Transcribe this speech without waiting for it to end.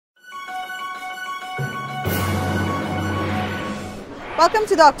Welcome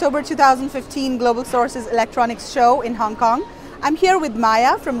to the October 2015 Global Sources Electronics Show in Hong Kong. I'm here with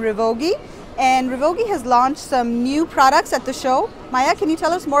Maya from Revogi, and Revogi has launched some new products at the show. Maya, can you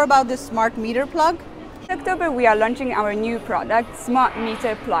tell us more about this smart meter plug? In October, we are launching our new product, Smart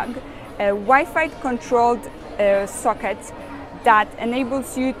Meter Plug, a Wi-Fi controlled socket that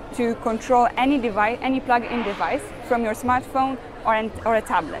enables you to control any device, any plug-in device from your smartphone or a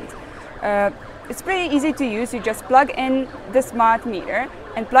tablet. It's pretty easy to use. You just plug in the smart meter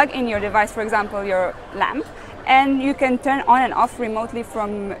and plug in your device, for example, your lamp, and you can turn on and off remotely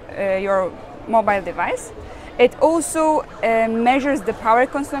from your mobile device. It also measures the power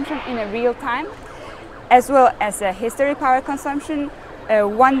consumption in a real time, as well as a history power consumption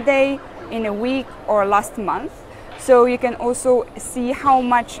one day, in a week, or last month. So you can also see how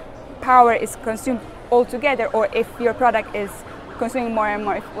much power is consumed altogether, or if your product is consuming more and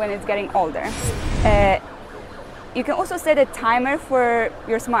more when it's getting older. You can also set a timer for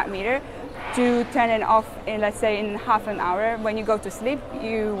your smart meter to turn it off in, let's say, in half an hour. When you go to sleep,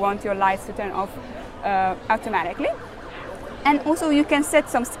 you want your lights to turn off automatically. And also you can set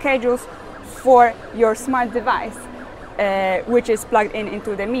some schedules for your smart device, which is plugged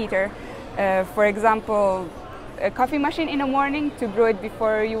into the meter. For example, a coffee machine in the morning to brew it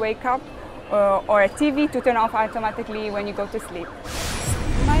before you wake up, or a TV to turn off automatically when you go to sleep.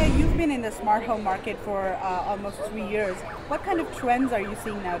 Maya, you've been in the smart home market for almost 3 years. What kind of trends are you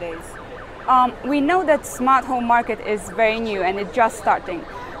seeing nowadays? We know that smart home market is very new and it's just starting.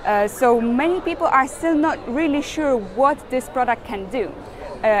 So many people are still not really sure what this product can do.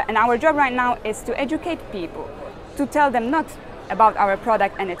 And our job right now is to educate people, to tell them not about our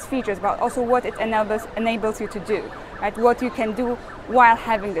product and its features, but also what it enables you to do, right? What you can do while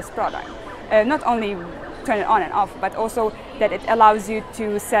having this product. Not only turn it on and off, but also that it allows you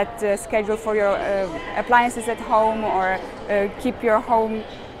to set a schedule for your appliances at home, or keep your home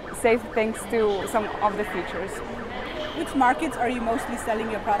safe thanks to some of the features. Which markets are you mostly selling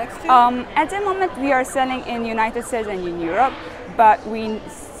your products to? At the moment we are selling in United States and in Europe, but we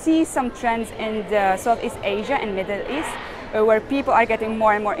see some trends in the Southeast Asia and Middle East, where people are getting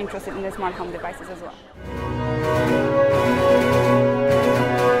more and more interested in the smart home devices as well.